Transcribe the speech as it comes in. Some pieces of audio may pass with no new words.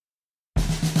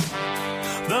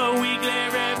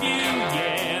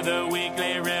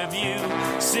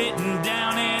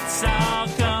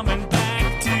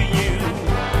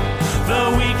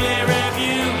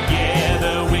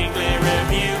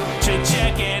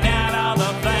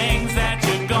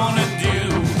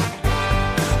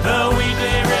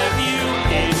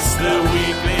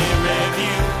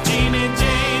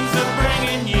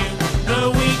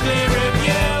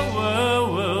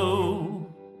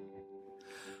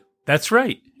That's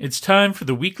right. It's time for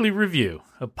the Weekly Review,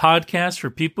 a podcast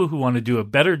for people who want to do a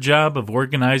better job of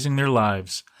organizing their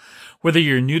lives. Whether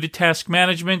you're new to task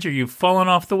management or you've fallen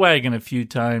off the wagon a few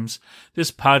times,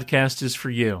 this podcast is for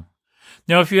you.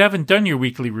 Now, if you haven't done your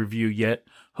weekly review yet,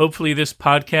 hopefully this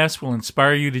podcast will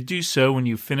inspire you to do so when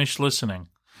you finish listening.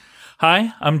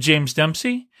 Hi, I'm James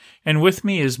Dempsey, and with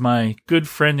me is my good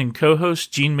friend and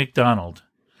co-host, Gene McDonald.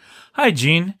 Hi,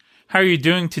 Gene. How are you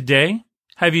doing today?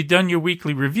 Have you done your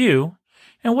weekly review?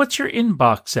 And what's your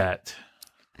inbox at?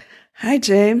 Hi,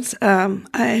 James.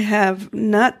 I have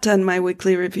not done my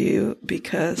weekly review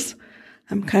because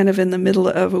I'm kind of in the middle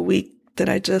of a week that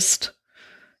I just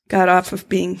got off of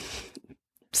being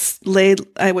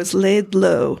I was laid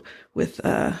low with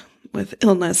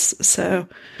illness. So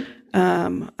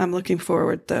I'm looking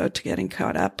forward, though, to getting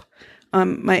caught up.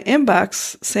 My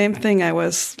inbox, same thing. I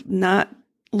was not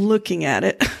looking at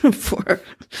it for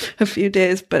a few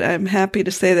days, but I'm happy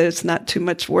to say that it's not too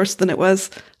much worse than it was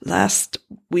last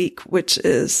week, which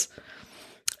is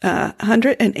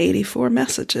 184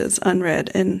 messages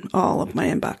unread in all of my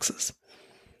inboxes.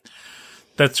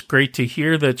 That's great to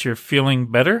hear that you're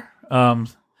feeling better. I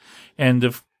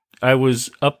was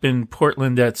up in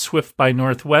Portland at Swift by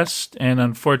Northwest, and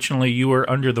unfortunately you were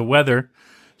under the weather,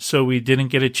 so we didn't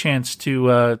get a chance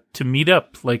to meet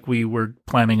up like we were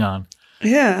planning on.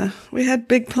 Yeah, we had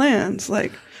big plans,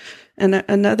 like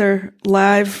another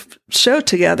live show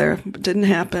together. It didn't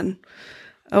happen.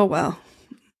 Oh, well,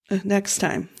 next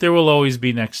time. There will always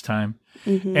be next time.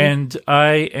 Mm-hmm. And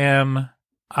I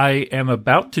am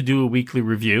about to do a weekly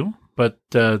review, but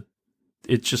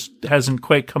it just hasn't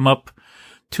quite come up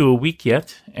to a week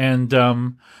yet. And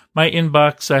my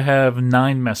inbox, I have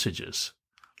 9 messages.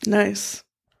 Nice.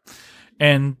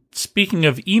 And speaking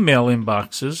of email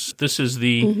inboxes, this is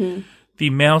the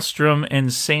Maelstrom and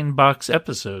Sanebox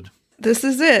episode. This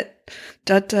is it.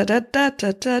 Da da da da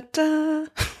da da da.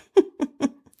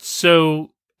 So,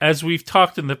 as we've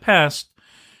talked in the past,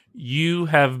 you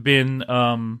have been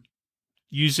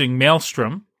using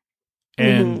Maelstrom,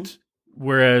 and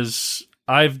whereas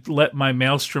I've let my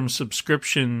Maelstrom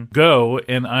subscription go,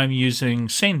 and I'm using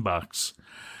Sanebox.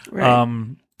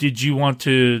 Right. Did you want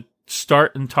to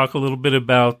start and talk a little bit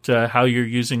about how you're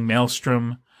using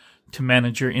Maelstrom to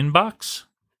manage your inbox?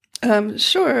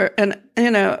 Sure. And,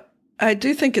 I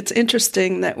do think it's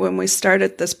interesting that when we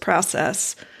started this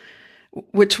process,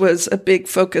 which was a big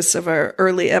focus of our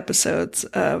early episodes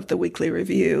of the weekly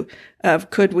review, of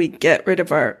could we get rid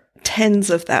of our tens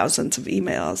of thousands of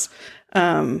emails?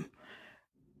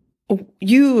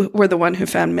 You were the one who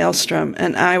found Maelstrom,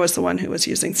 and I was the one who was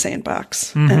using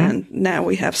Sanebox. Mm-hmm. And now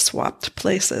we have swapped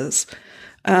places.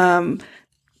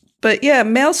 But yeah,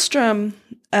 Maelstrom,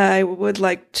 I would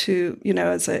like to,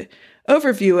 as a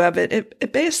overview of it,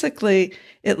 it basically,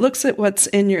 it looks at what's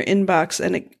in your inbox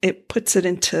and it puts it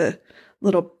into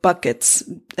little buckets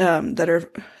that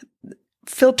are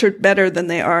filtered better than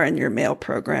they are in your mail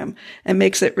program, and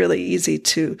makes it really easy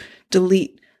to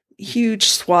delete huge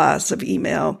swaths of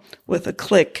email with a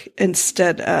click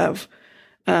instead of,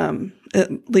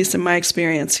 at least in my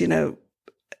experience,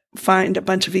 find a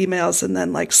bunch of emails and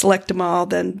then select them all,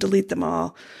 then delete them all,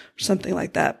 or something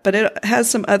like that. But it has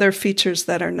some other features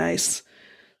that are nice,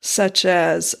 such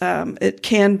as it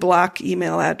can block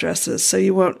email addresses, so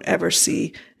you won't ever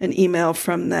see an email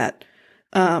from that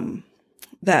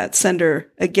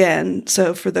sender again.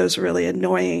 So for those really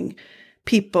annoying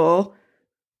people,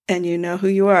 and you know who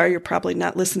you are, you're probably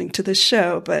not listening to this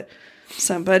show, but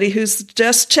somebody who's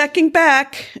just checking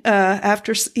back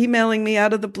after emailing me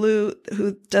out of the blue,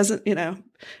 who doesn't,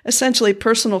 essentially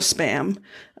personal spam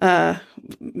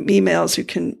emails, you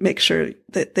can make sure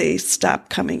that they stop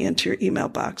coming into your email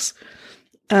box.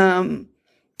 And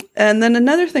then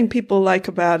another thing people like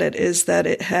about it is that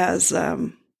it has,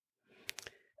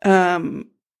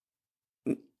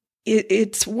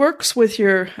 it works with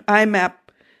your IMAP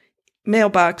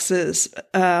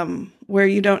mailboxes where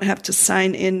you don't have to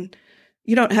sign in.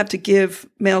 You don't have to give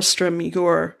Maelstrom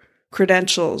your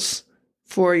credentials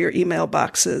for your email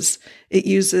boxes. It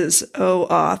uses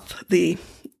OAuth, the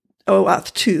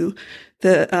OAuth 2,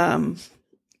 the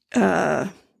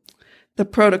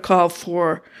protocol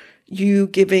for you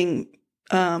giving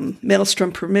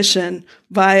Maelstrom permission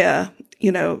via,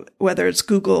 whether it's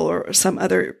Google or some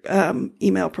other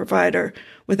email provider,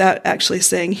 without actually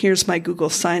saying, here's my Google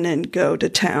sign-in, go to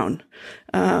town.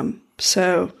 Yeah.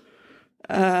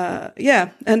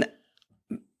 And,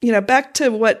 back to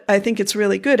what I think it's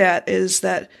really good at is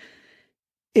that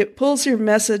it pulls your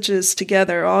messages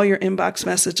together, all your inbox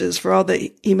messages for all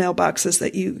the email boxes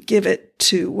that you give it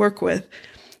to work with.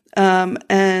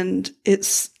 And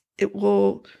it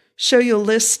will show you a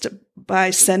list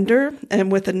by sender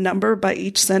and with a number by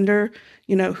each sender,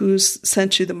 who's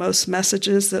sent you the most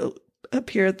messages that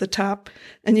appear at the top.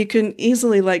 And you can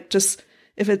easily just,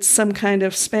 if it's some kind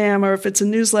of spam or if it's a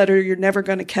newsletter you're never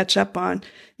going to catch up on,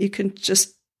 you can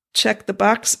just check the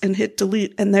box and hit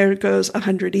delete, and there goes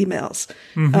 100 emails.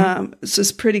 This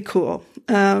is pretty cool.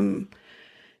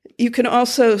 You can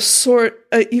also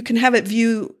you can have it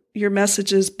view your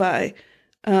messages by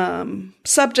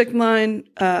subject line,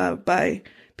 by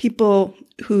people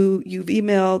who you've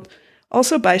emailed,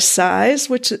 also by size,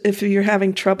 which if you're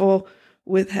having trouble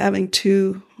with having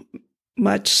too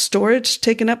much storage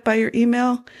taken up by your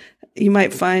email, you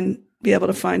might be able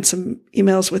to find some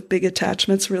emails with big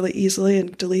attachments really easily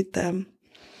and delete them.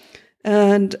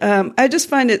 And I just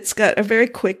find it's got a very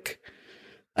quick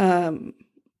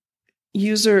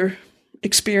user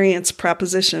experience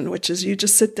proposition, which is you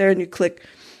just sit there and you click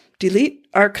delete,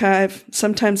 archive.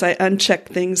 Sometimes I uncheck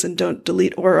things and don't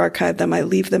delete or archive them. I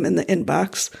leave them in the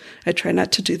inbox. I try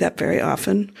not to do that very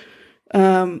often.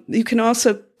 You can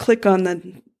also click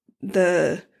on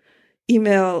the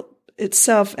email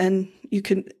itself, and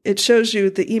it shows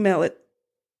you the email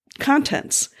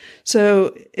contents.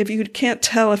 So if you can't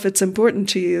tell if it's important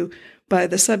to you by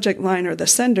the subject line or the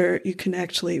sender, you can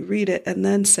actually read it and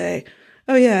then say,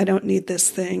 oh yeah, I don't need this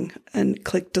thing, and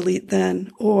click delete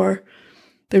then. Or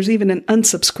there's even an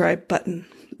unsubscribe button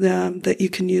that you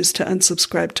can use to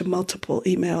unsubscribe to multiple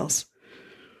emails.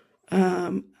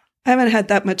 I haven't had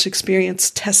that much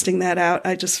experience testing that out.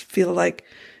 I just feel like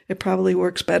it probably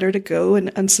works better to go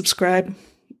and unsubscribe,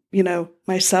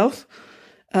 myself.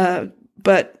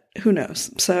 But who knows?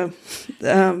 So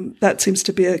that seems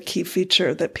to be a key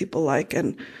feature that people like,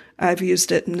 and I've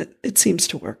used it, and it seems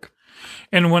to work.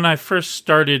 And when I first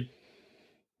started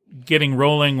getting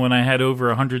rolling, when I had over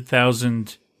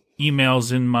 100,000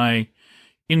 emails in my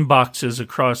inboxes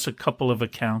across a couple of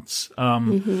accounts,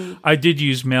 I did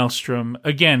use Maelstrom.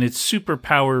 Again, its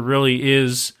superpower really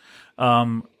is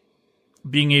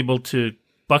being able to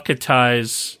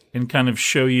bucketize and kind of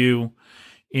show you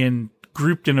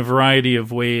grouped in a variety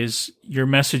of ways your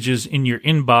messages in your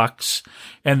inbox,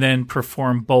 and then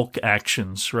perform bulk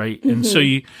actions, right? And so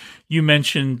you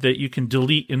mentioned that you can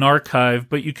delete and archive,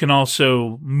 but you can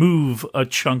also move a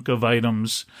chunk of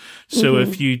items. So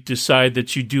if you decide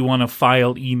that you do want to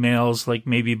file emails, like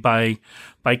maybe by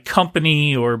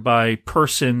company or by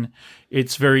person,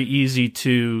 it's very easy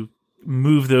to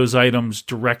move those items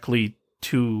directly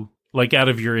to, out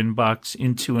of your inbox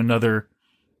into another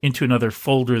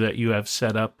folder that you have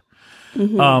set up.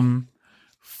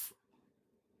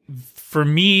 For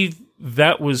me,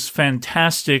 that was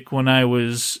fantastic when I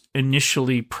was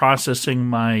initially processing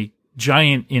my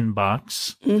giant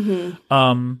inbox.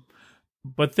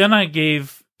 But then I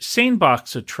gave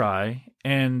SaneBox a try.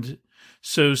 And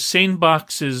so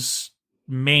SaneBox's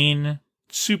main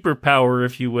superpower,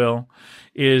 if you will,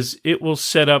 is it will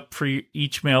set up for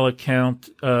each mail account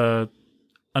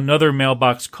another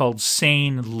mailbox called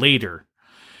Sane Later.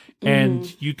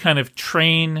 And you kind of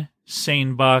train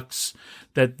SaneBox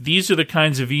that these are the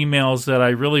kinds of emails that I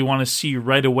really want to see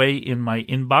right away in my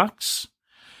inbox.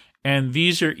 And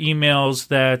these are emails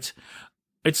that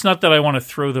it's not that I want to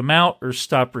throw them out or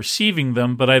stop receiving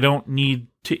them, but I don't need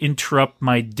to interrupt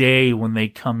my day when they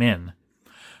come in.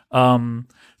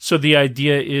 So the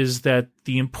idea is that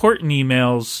the important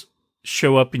emails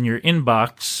show up in your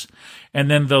inbox,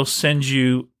 and then they'll send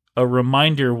you a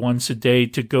reminder once a day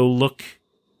to go look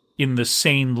in the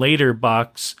Sane Later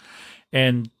box,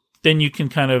 and then you can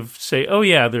kind of say, oh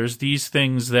yeah, there's these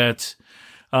things that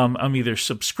I'm either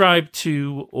subscribed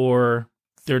to or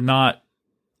they're not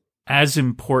as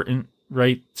important,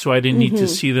 right? So I didn't need to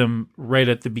see them right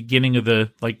at the beginning of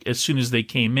as soon as they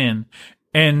came in.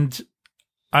 And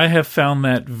I have found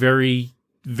that very,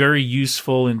 very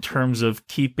useful in terms of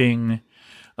keeping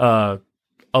a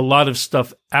lot of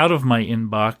stuff out of my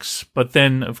inbox. But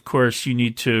then, of course, you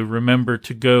need to remember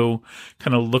to go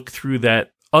kind of look through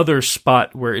that other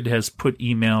spot where it has put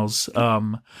emails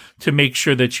to make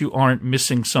sure that you aren't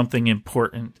missing something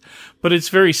important. But it's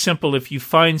very simple. If you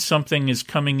find something is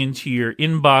coming into your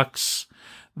inbox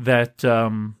that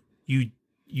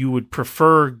you would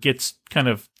prefer gets kind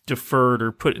of deferred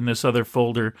or put in this other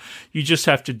folder, you just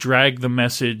have to drag the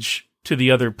message to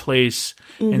the other place,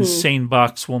 and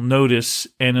SaneBox will notice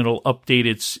and it'll update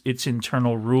its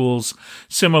internal rules.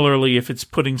 Similarly, if it's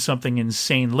putting something in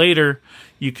Sane Later,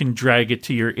 you can drag it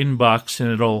to your inbox,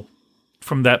 and it'll,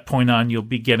 from that point on, you'll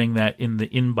be getting that in the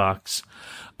inbox.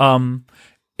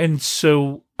 And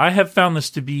so I have found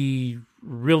this to be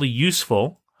really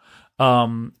useful.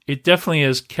 It definitely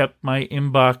has kept my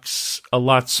inbox a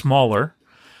lot smaller.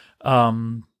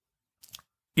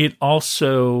 it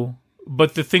also,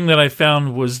 but the thing that I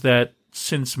found was that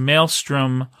since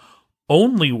Maelstrom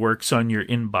only works on your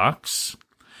inbox,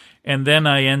 and then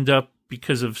I end up,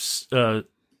 because of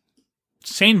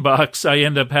SaneBox, I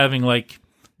end up having like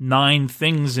 9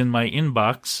 things in my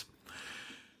inbox.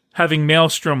 Having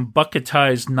Maelstrom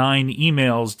bucketize 9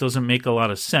 emails doesn't make a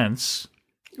lot of sense.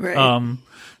 Right.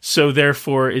 So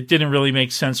therefore, it didn't really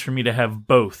make sense for me to have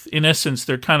both. In essence,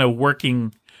 they're kind of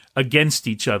working against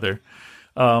each other.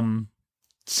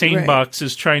 SaneBox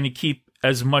is trying to keep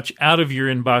as much out of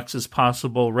your inbox as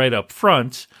possible right up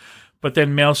front, but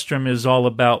then Maelstrom is all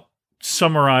about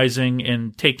summarizing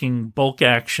and taking bulk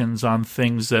actions on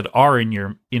things that are in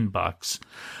your inbox.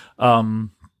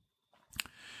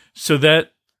 So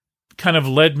that kind of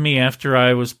led me, after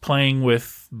I was playing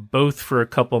with both for a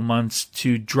couple months,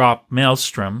 to drop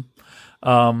Maelstrom.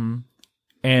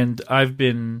 And I've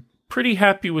been pretty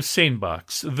happy with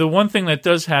SaneBox. The one thing that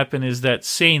does happen is that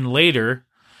SaneLater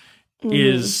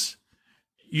is,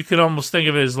 you can almost think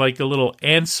of it as like a little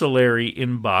ancillary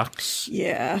inbox.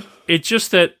 Yeah. It's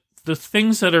just that the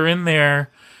things that are in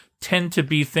there tend to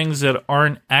be things that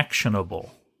aren't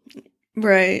actionable.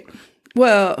 Right.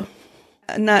 Well,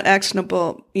 not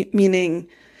actionable, meaning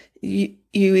you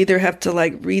either have to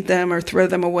like read them or throw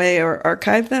them away or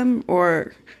archive them,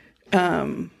 or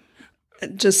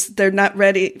just they're not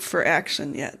ready for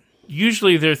action yet.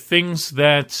 Usually they're things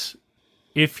that,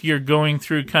 if you're going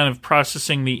through kind of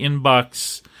processing the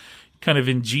inbox kind of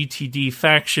in GTD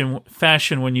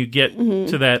fashion, when you get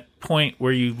to that point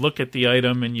where you look at the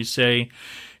item and you say,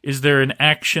 is there an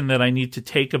action that I need to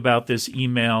take about this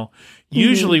email?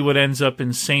 Usually what ends up in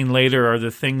SaneLater are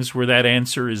the things where that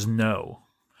answer is no.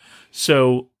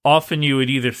 So often you would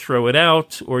either throw it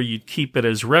out, or you'd keep it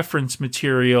as reference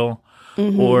material,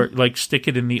 or like stick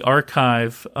it in the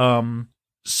archive.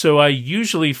 So I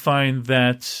usually find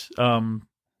that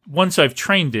once I've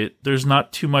trained it, there's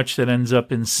not too much that ends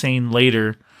up in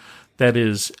SaneLater that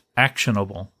is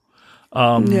actionable.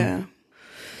 Yeah.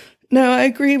 No, I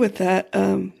agree with that.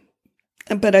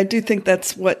 But I do think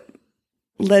that's what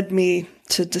led me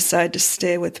to decide to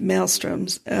stay with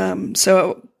Maelstroms.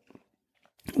 So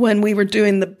when we were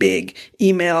doing the big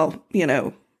email,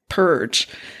 purge,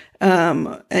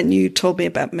 and you told me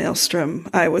about Maelstrom,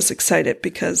 I was excited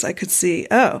because I could see,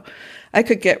 I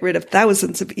could get rid of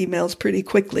thousands of emails pretty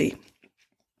quickly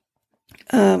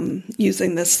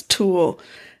using this tool.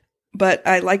 But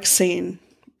I like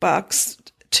SaneBox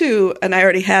too, and I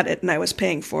already had it and I was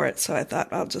paying for it. So I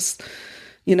thought I'll just,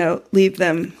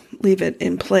 leave it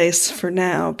in place for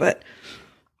now. But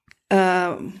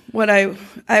what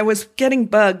I was getting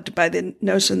bugged by the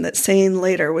notion that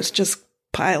SaneLater was just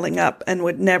piling up and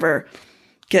would never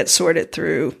get sorted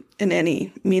through in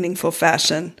any meaningful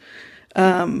fashion.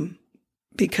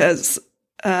 Because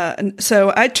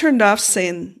so I turned off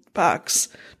SaneBox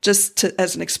just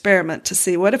as an experiment to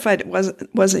see what if I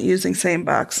wasn't using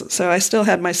SaneBox. So I still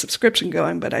had my subscription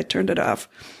going, but I turned it off.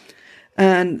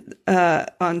 And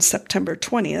on September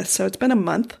 20th, so it's been a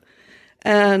month,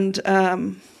 and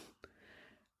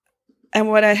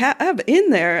what I have in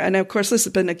there, and of course this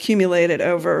has been accumulated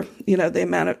over the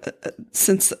amount of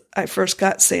since I first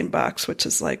got SaneBox, which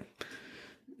is like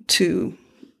 2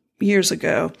 years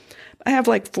ago. I have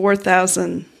like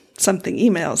 4,000 something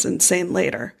emails in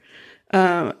SaneLater.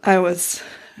 I was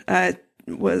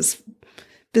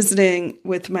visiting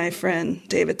with my friend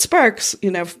David Sparks,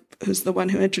 who's the one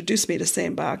who introduced me to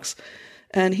SaneBox.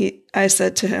 And I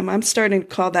said to him, I'm starting to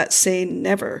call that Sane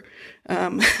Never,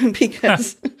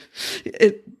 because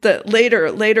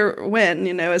later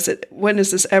when, when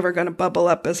is this ever going to bubble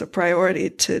up as a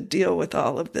priority to deal with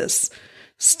all of this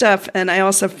stuff? And I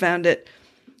also found it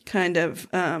kind of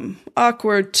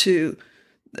awkward to,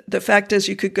 the fact is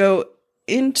you could go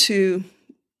into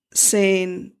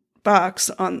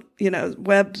SaneBox on,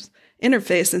 web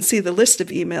interface and see the list of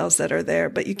emails that are there,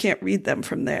 but you can't read them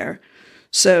from there.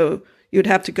 So you'd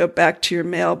have to go back to your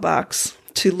mailbox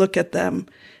to look at them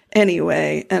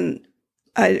anyway. And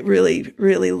I really,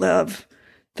 really love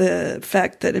the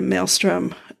fact that in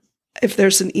Maelstrom, if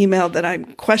there's an email that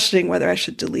I'm questioning whether I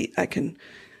should delete, I can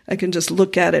just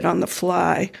look at it on the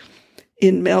fly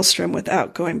in Maelstrom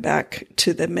without going back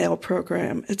to the mail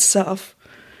program itself.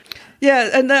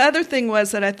 Yeah, and the other thing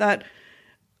was that I thought,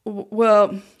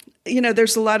 well,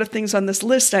 there's a lot of things on this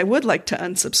list I would like to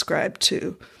unsubscribe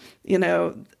to,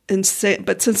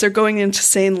 but since they're going into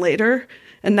SaneLater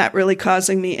and not really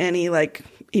causing me any like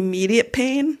immediate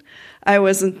pain, I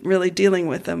wasn't really dealing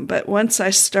with them. But once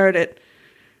I started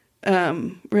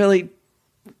really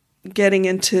getting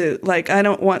into, like, I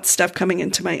don't want stuff coming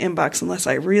into my inbox unless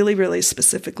I really, really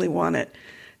specifically want it,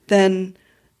 then,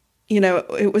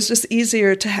 it was just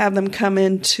easier to have them come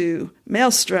into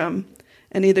Maelstrom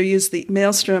and either use the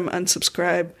Maelstrom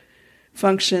unsubscribe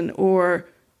function, or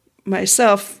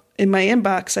myself in my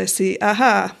inbox, I see,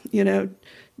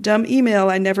 dumb email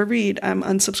I never read, I'm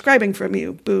unsubscribing from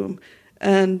you, boom.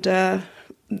 And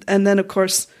then, of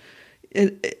course,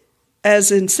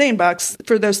 as in SaneBox,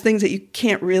 for those things that you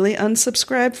can't really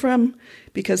unsubscribe from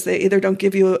because they either don't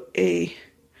give you a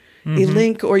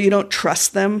link or you don't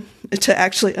trust them to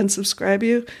actually unsubscribe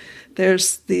you,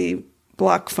 there's the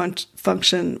block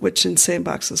function, which in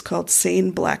SaneBox is called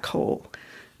Sane Black Hole.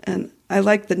 And I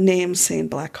like the name Sane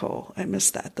Black Hole. I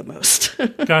miss that the most.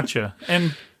 Gotcha.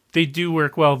 And they do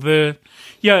work well. There's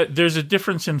a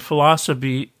difference in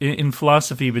philosophy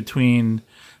between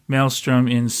Maelstrom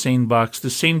and SaneBox. The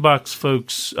SaneBox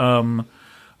folks are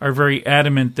very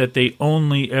adamant that they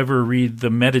only ever read the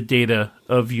metadata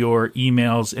of your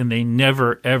emails, and they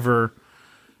never ever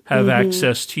have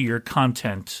access to your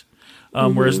content.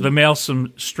 Whereas the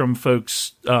Maelstrom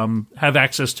folks have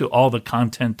access to all the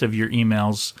content of your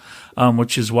emails,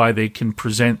 which is why they can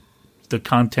present the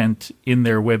content in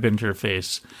their web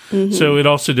interface. So it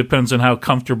also depends on how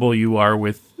comfortable you are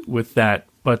with that.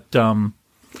 But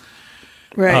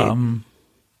right.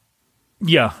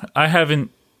 Yeah, I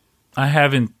haven't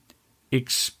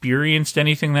experienced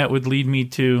anything that would lead me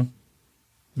to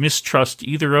mistrust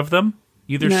either of them,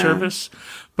 either service.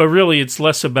 But really, it's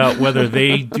less about whether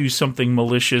they do something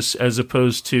malicious as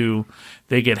opposed to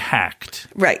they get hacked.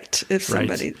 Right. If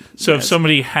somebody if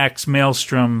somebody hacks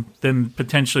Maelstrom, then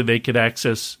potentially they could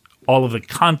access all of the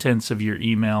contents of your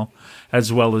email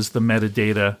as well as the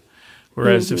metadata.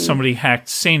 Whereas if somebody hacked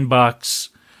SaneBox,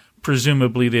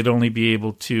 presumably they'd only be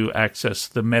able to access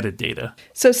the metadata.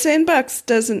 So SaneBox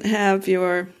doesn't have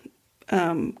your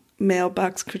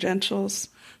mailbox credentials?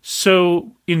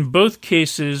 So in both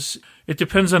cases, it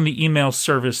depends on the email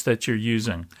service that you're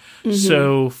using.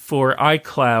 So for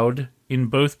iCloud, in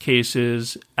both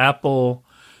cases, Apple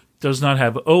does not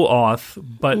have OAuth,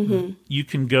 but you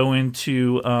can go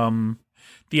into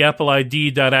the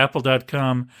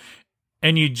appleid.apple.com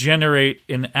and you generate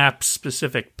an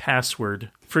app-specific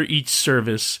password for each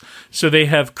service. So they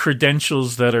have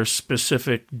credentials that are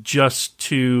specific just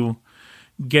to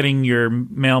getting your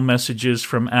mail messages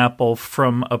from Apple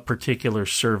from a particular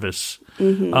service.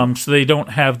 So they don't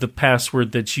have the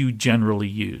password that you generally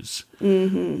use.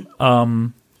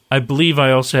 I believe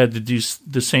I also had to do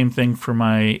the same thing for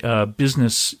my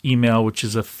business email, which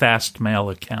is a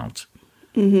Fastmail account.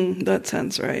 That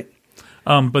sounds right.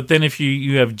 But then if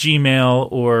you have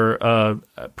Gmail or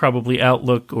probably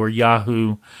Outlook or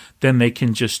Yahoo, then they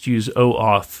can just use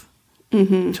OAuth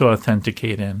to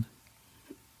authenticate in.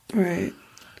 Right.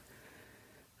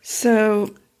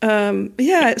 So,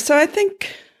 so I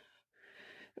think,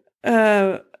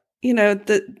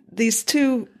 these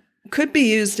two could be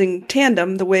used in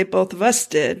tandem the way both of us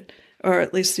did, or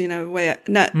at least, way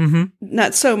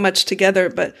not so much together,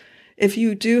 but if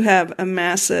you do have a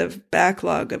massive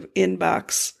backlog of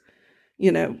inbox,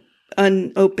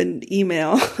 unopened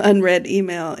email, unread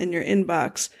email in your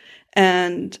inbox,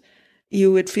 and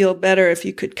you would feel better if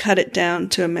you could cut it down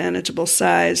to a manageable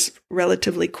size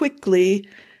relatively quickly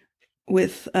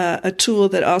with a tool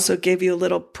that also gave you a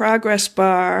little progress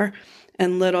bar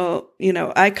and little,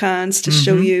 icons to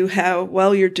show you how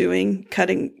well you're doing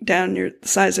cutting down the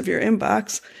size of your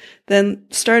inbox, then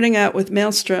starting out with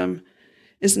Maelstrom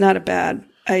is not a bad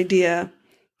idea.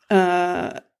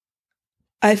 I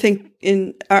think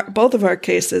in both of our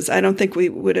cases, I don't think we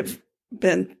would have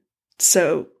been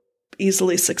so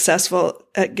easily successful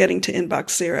at getting to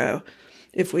inbox zero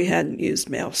if we hadn't used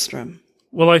Maelstrom.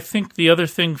 Well, I think the other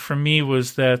thing for me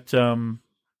was that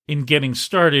in getting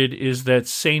started is that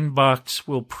SaneBox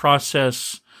will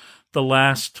process the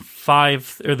last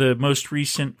the most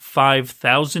recent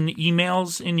 5,000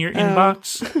 emails in your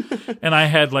inbox. And I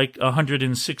had like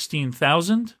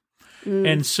 116,000.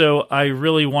 And so I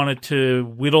really wanted to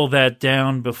whittle that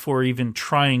down before even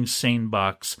trying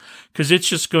SaneBox. Because it's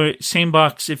just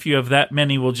SaneBox, if you have that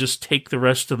many, will just take the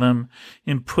rest of them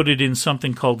and put it in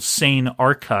something called Sane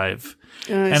Archive.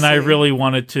 I really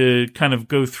wanted to kind of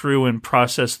go through and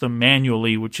process them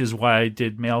manually, which is why I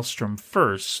did Maelstrom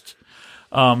first.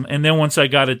 And then once I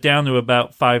got it down to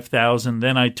about 5,000,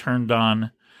 then I turned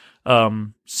on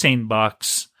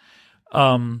SaneBox.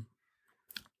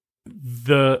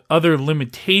 The other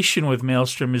limitation with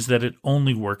Maelstrom is that it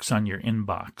only works on your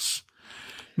inbox.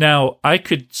 Now, I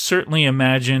could certainly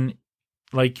imagine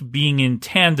like being in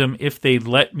tandem if they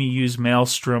let me use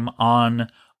Maelstrom on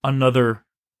another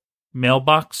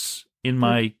mailbox in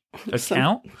my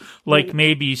account, like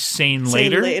maybe Sane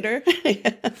Later,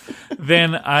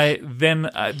 then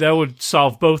that would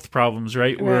solve both problems,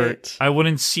 right? Where I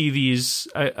wouldn't see these.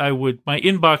 My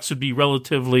inbox would be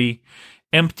relatively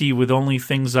empty with only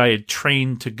things I had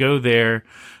trained to go there,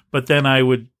 but then I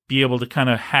would be able to kind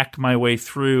of hack my way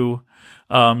through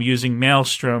using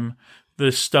Maelstrom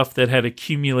the stuff that had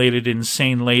accumulated in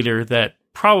Sane Later that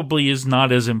probably is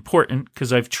not as important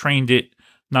because I've trained it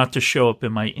not to show up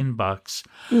in my inbox.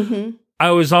 Mm-hmm.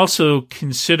 I was also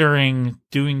considering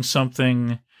doing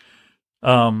something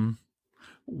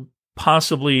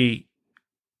possibly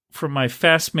for my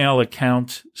Fastmail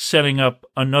account, setting up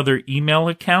another email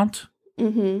account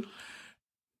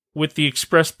with the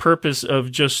express purpose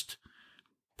of just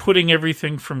putting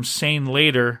everything from Sane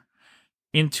Later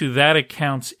into that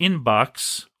account's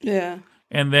inbox. Yeah.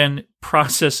 And then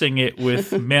processing it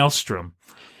with Maelstrom.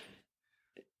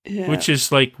 Yeah. Which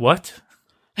is like, what?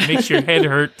 It makes your head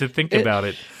hurt to think about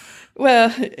it.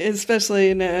 Well, especially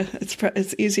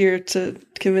it's easier to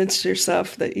convince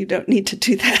yourself that you don't need to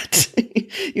do that.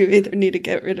 You either need to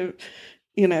get rid of,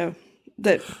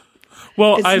 that.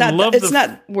 Well, it's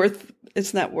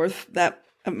not worth that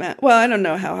amount. Well, I don't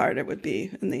know how hard it would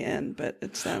be in the end, but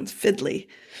it sounds fiddly.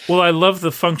 Well, I love the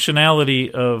functionality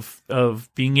of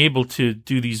being able to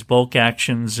do these bulk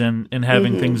actions and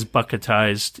having things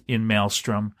bucketized in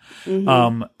Maelstrom.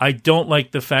 I don't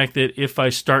like the fact that if I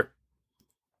start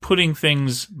putting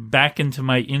things back into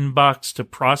my inbox to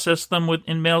process them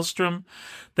in Maelstrom,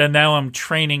 then now I'm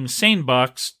training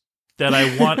SaneBox that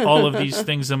I want all of these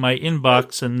things in my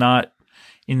inbox and not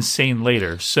in Sane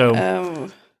Later. So.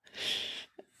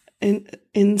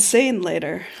 Insane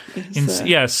Later.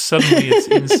 Yes, suddenly it's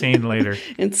Insane Later.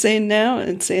 Insane now,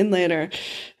 insane later.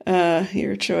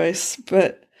 Your choice.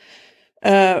 But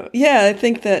I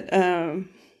think that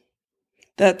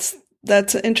that's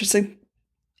an interesting.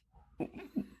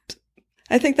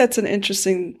 I think that's an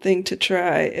interesting thing to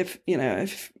try if you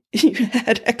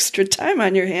had extra time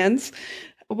on your hands.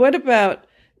 What about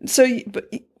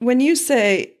when you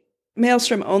say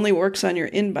Maelstrom only works on your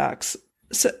inbox?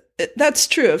 So that's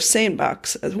true of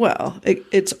SaneBox as well.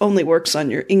 It only works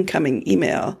on your incoming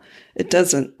email. It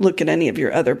doesn't look at any of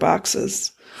your other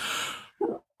boxes.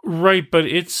 Right, but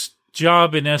its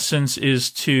job in essence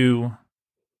is to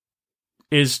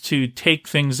take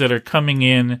things that are coming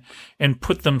in and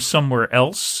put them somewhere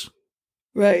else.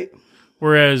 Right.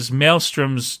 Whereas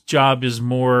Maelstrom's job is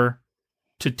more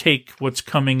to take what's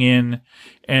coming in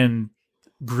and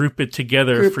group it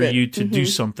together for you to do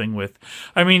something with.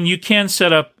 I mean, you can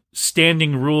set up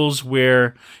standing rules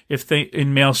where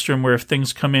in Maelstrom, where if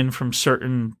things come in from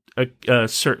certain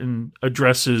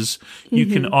addresses, you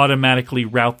can automatically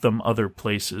route them other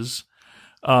places.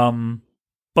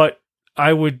 But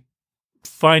I would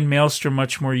find Maelstrom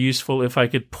much more useful if I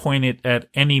could point it at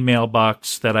any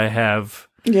mailbox that I have.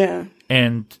 Yeah.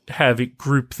 And have it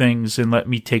group things and let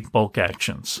me take bulk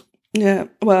actions. Yeah,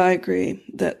 well, I agree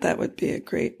that would be a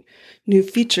great new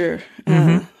feature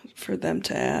for them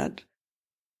to add.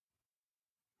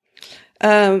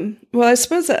 Well, I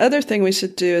suppose the other thing we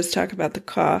should do is talk about the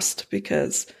cost,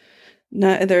 because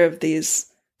neither of these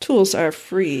tools are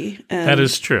free. And that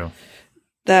is true.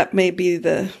 That may be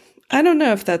I don't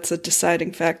know if that's a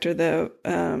deciding factor, though.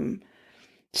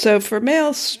 So for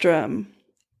Maelstrom,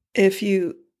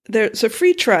 there's a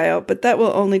free trial, but that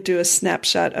will only do a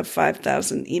snapshot of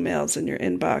 5,000 emails in your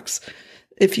inbox.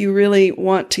 If you really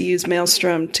want to use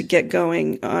Maelstrom to get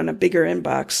going on a bigger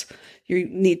inbox, you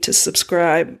need to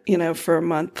subscribe, for a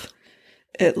month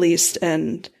at least,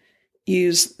 and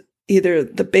use either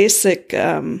the basic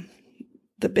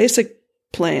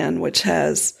plan, which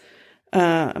has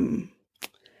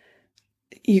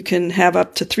you can have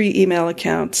up to 3 email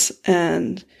accounts,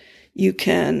 and you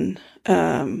can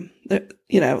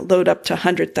load up to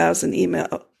 100,000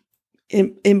 inbox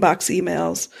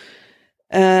emails.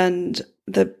 And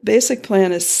the basic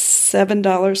plan is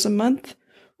 $7 a month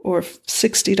or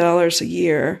 $60 a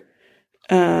year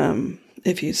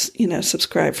if you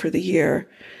subscribe for the year.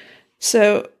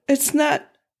 So it's not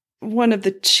one of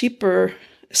the cheaper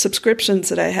subscriptions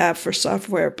that I have for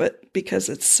software, but because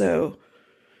it's so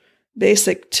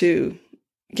basic to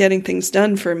getting things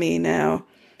done for me now,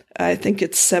 I think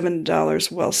it's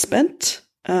 $7 well spent.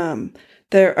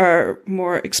 There are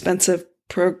more expensive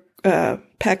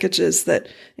packages that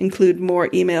include more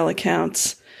email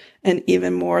accounts and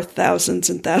even more thousands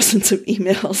and thousands of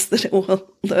emails that it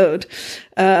will load.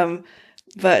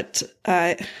 But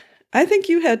I think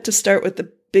you had to start with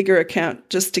the bigger account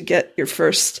just to get your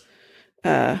first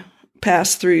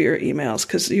pass through your emails,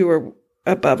 because you were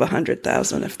above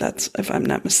 100,000, if I'm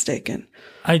not mistaken.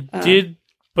 I did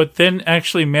But then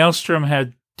actually Maelstrom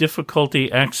had difficulty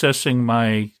accessing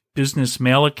my business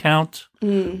mail account,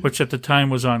 which at the time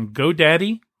was on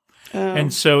GoDaddy.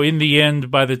 And so in the end,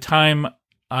 by the time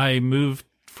I moved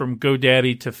from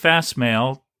GoDaddy to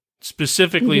Fastmail,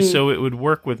 specifically so it would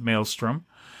work with Maelstrom,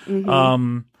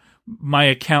 my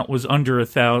account was under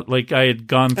 1,000. Like I had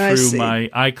gone through my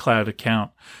iCloud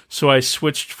account. So I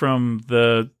switched from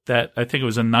that I think it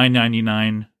was a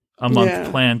 $9.99 a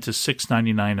month plan to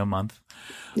 $6.99 a month.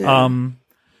 Yeah.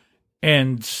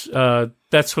 And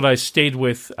that's what I stayed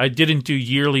with. I didn't do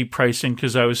yearly pricing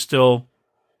because I was still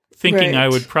thinking I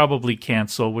would probably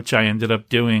cancel, which I ended up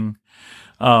doing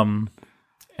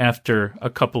after a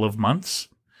couple of months.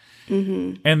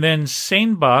 And then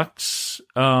SaneBox,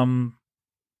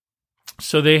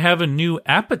 so they have a new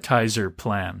appetizer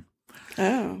plan,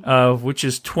 which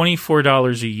is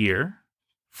 $24 a year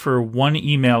for one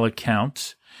email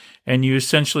account. And you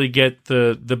essentially get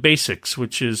the basics,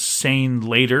 which is Sane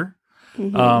Later.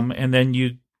 And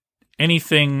then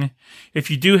anything,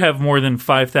 if you do have more than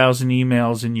 5,000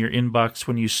 emails in your inbox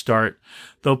when you start,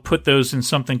 they'll put those in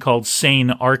something called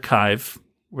Sane Archive,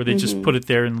 where they just put it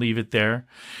there and leave it there.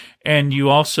 And you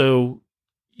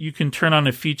can turn on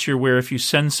a feature where if you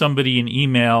send somebody an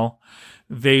email,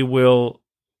 they will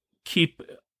keep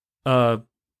kind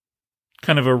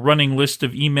of a running list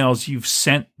of emails you've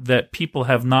sent that people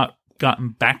have not gotten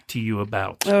back to you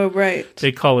about. Oh, right.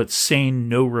 They call it Sane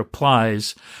No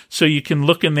Replies. So you can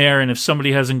look in there, and if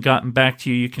somebody hasn't gotten back to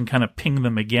you, you can kind of ping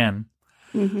them again.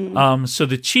 So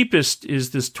the cheapest is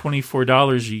this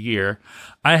 $24 a year.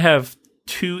 I have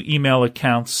 2 email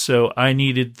accounts, so I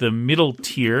needed the middle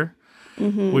tier,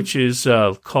 which is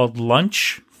called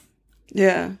Lunch.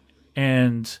 Yeah.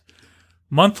 And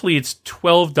monthly, it's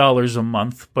 $12 a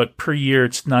month, but per year,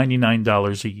 it's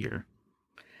 $99 a year.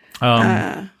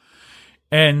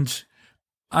 And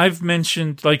I've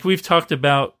mentioned, like we've talked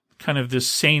about kind of this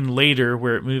Sane Later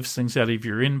where it moves things out of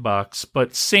your inbox,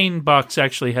 but SaneBox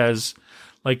actually has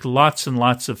like lots and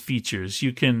lots of features.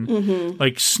 You can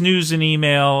like snooze an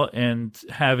email and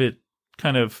have it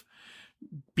kind of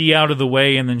be out of the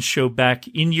way and then show back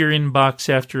in your inbox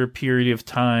after a period of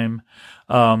time.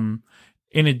 In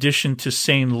addition to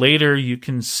Sane Later, you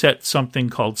can set something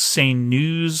called Sane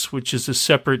News, which is a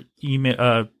separate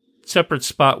email, separate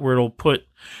spot where it'll put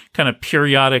kind of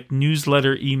periodic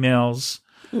newsletter emails.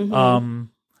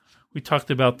 We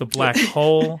talked about the black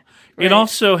hole. Right. It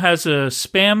also has a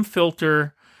spam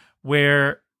filter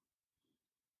where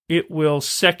it will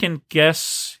second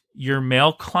guess your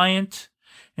mail client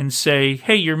and say,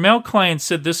 hey, your mail client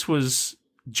said this was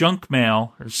junk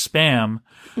mail or spam,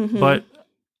 but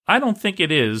I don't think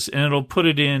it is. And it'll put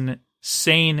it in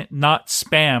Sane Not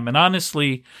Spam. And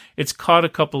honestly, it's caught a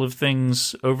couple of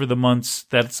things over the months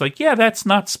that it's like, yeah, that's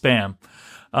not spam.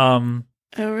 Oh,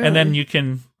 really? And then you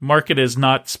can mark it as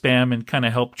not spam and kind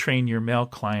of help train your mail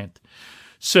client.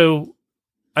 So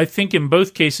I think in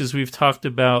both cases, we've talked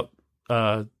about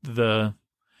the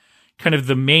kind of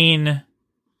the main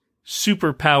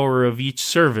superpower of each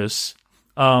service.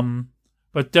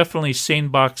 But definitely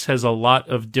SaneBox has a lot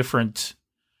of different,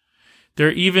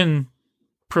 they're even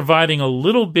providing a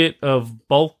little bit of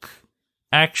bulk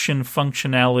action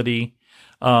functionality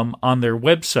on their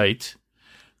website.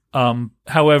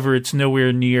 However, it's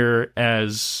nowhere near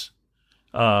as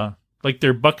like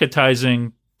their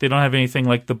bucketizing. They don't have anything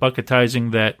like the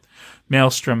bucketizing that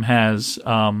Maelstrom has,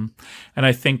 and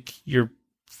I think you're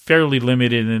fairly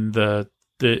limited in the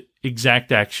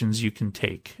exact actions you can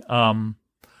take.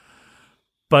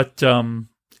 But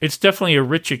it's definitely a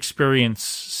rich experience,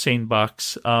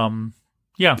 SaneBox.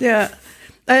 Yeah.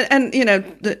 And you know,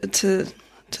 to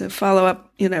follow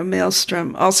up, you know,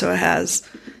 Maelstrom also has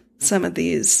some of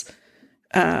these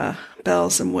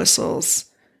bells and whistles.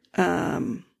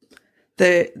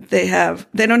 They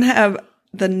don't have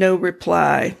the no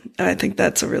reply. I think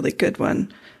that's a really good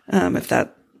one. If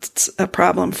that's a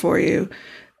problem for you,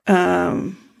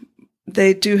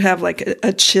 they do have like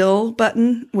a chill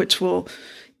button, which will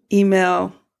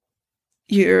email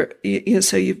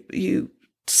so you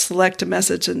select a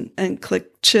message and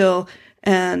click chill,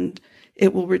 and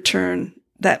it will return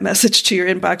that message to your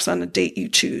inbox on a date you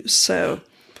choose. So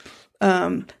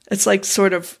it's like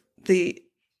sort of the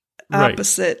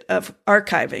opposite of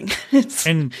archiving.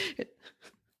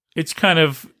 It's kind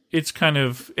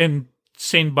of in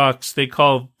SaneBox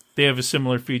they have a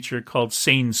similar feature called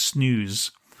Sane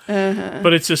Snooze,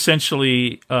 but it's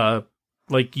essentially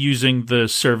like using the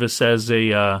service as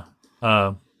a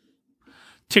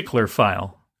tickler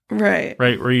file, right,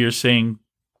 where you're saying,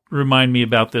 remind me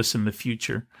about this in the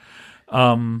future.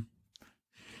 And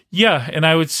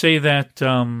I would say that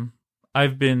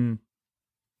I've been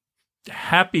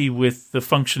happy with the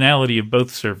functionality of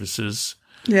both services.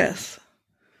 Yes.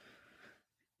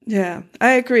 Yeah,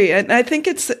 I agree. And I think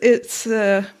it's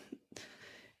good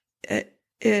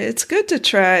to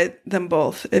try them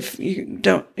both if you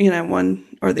don't, one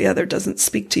or the other doesn't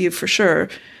speak to you for sure,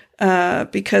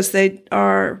 because they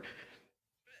are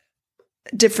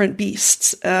different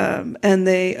beasts, and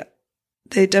they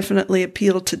definitely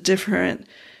appeal to different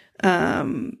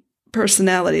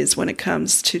personalities when it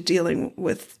comes to dealing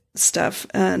with stuff.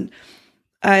 And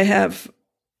I have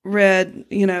read,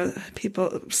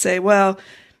 people say, well,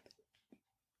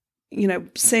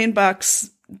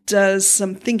 SaneBox does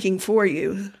some thinking for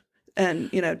you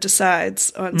and,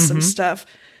 decides on some stuff,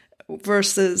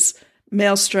 versus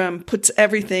Maelstrom puts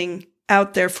everything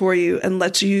out there for you and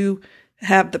lets you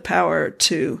have the power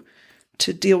to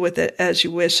deal with it as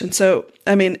you wish. And so,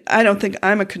 I mean, I don't think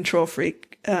I'm a control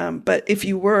freak, but if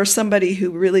you were somebody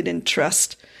who really didn't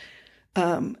trust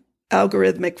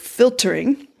algorithmic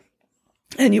filtering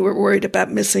and you were worried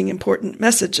about missing important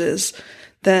messages,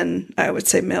 then I would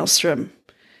say Maelstrom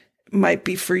might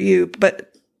be for you.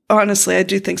 But honestly, I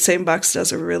do think SaneBox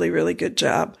does a really, really good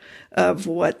job of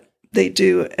what they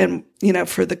do. And,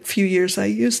 for the few years I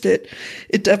used it,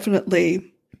 it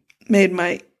definitely made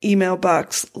my email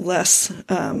box less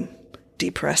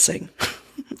depressing.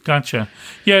 Gotcha.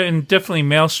 Yeah, and definitely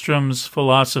Maelstrom's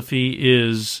philosophy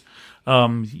is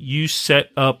you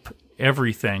set up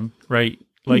everything, right?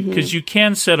 Like, because you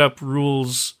can set up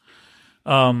rules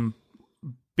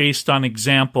based on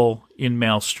example in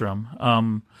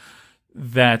Maelstrom,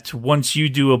 that once you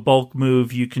do a bulk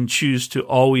move, you can choose to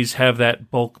always have that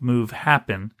bulk move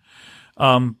happen.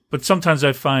 But sometimes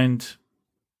I find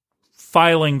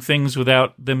filing things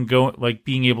without them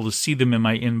being able to see them in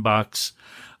my inbox,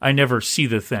 I never see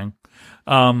the thing,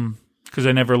 because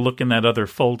I never look in that other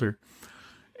folder.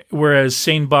 Whereas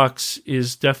SaneBox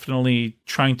is definitely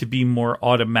trying to be more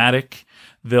automatic.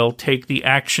 They'll take the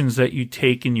actions that you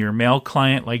take in your mail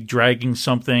client, like dragging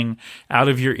something out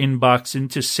of your inbox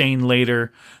into Sane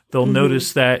later. They'll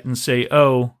notice that and say,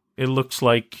 oh, it looks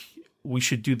like we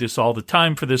should do this all the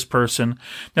time for this person.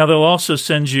 Now, they'll also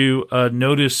send you a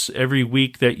notice every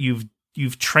week that you've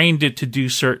trained it to do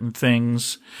certain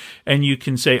things, and you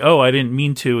can say, oh, I didn't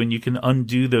mean to, and you can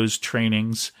undo those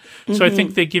trainings. So I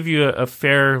think they give you a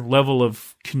fair level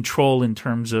of control in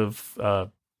terms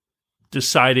of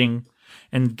deciding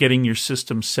and getting your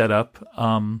system set up.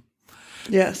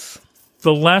 Yes.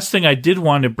 The last thing I did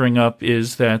want to bring up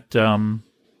is that,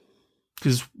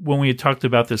 because when we had talked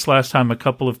about this last time, a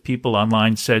couple of people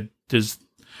online said,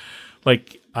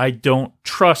 I don't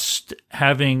trust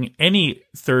having any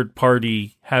third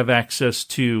party have access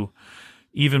to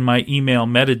even my email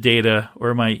metadata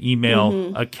or my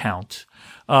email account.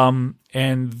 And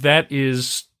that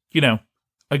is,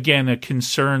 again, a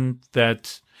concern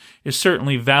that is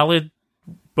certainly valid.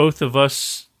 Both of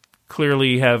us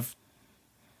clearly have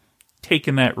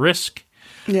taken that risk.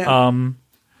 Yeah.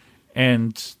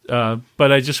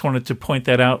 But I just wanted to point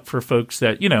that out for folks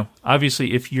that,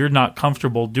 obviously if you're not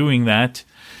comfortable doing that,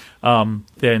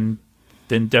 then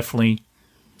definitely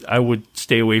I would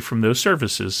stay away from those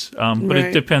services. But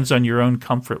it depends on your own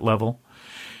comfort level.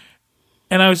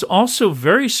 And I was also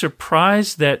very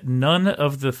surprised that none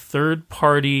of the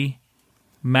third-party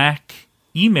Mac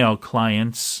email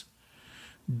clients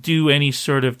do any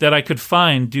sort of, that I could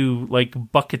find, do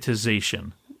like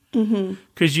bucketization.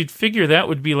 Because you'd figure that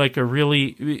would be like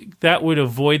that would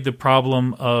avoid the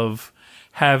problem of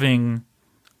having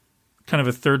kind of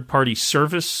a third-party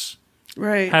service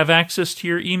have access to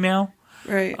your email.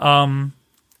 Right. And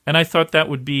I thought that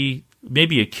would be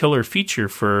maybe a killer feature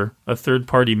for a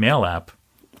third-party mail app.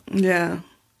 Yeah.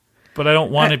 But I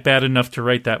don't want it bad enough to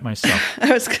write that myself.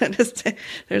 I was going to say,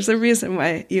 there's a reason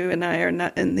why you and I are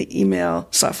not in the email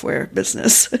software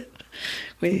business.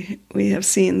 We have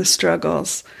seen the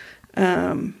struggles,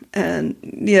 and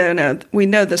we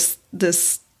know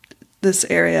this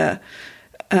area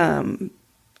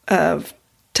of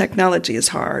technology is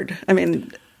hard. I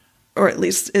mean, or at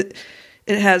least it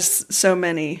has so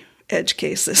many edge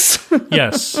cases.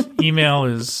 Yes, email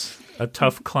is a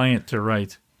tough client to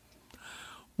write.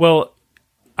 Well,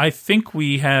 I think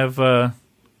we have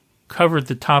covered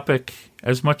the topic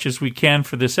as much as we can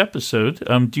for this episode.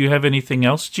 Do you have anything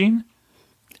else, Jean?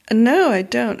 No, I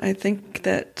don't. I think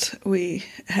that we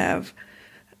have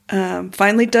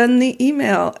finally done the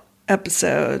email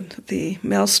episode, the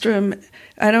Maelstrom.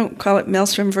 I don't call it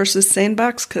Maelstrom versus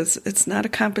SaneBox because it's not a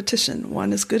competition.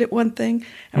 One is good at one thing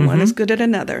and one is good at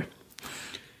another.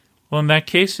 Well, in that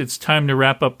case, it's time to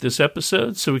wrap up this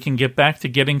episode so we can get back to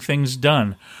getting things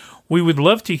done. We would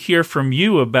love to hear from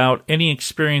you about any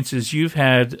experiences you've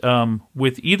had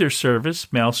with either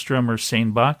service, Maelstrom or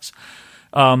SaneBox.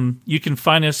 You can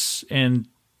find us and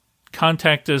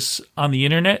contact us on the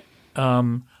internet,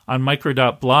 on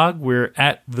micro.blog. We're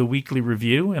at The Weekly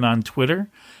Review, and on Twitter,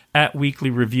 at Weekly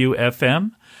Review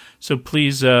FM. So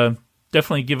please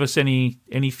definitely give us any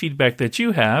feedback that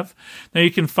you have. Now,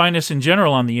 you can find us in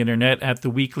general on the internet at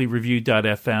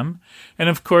theweeklyreview.fm. And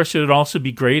of course, it would also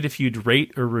be great if you'd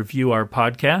rate or review our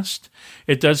podcast.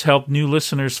 It does help new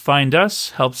listeners find us,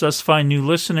 helps us find new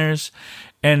listeners,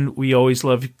 and we always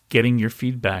love getting your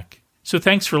feedback. So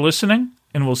thanks for listening,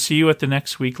 and we'll see you at the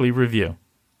next Weekly Review.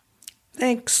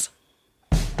 Thanks.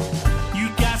 You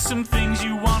got some things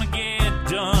you want to get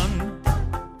done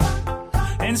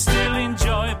and still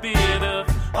enjoy a bit of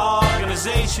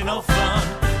organizational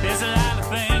fun. There's a lot of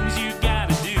things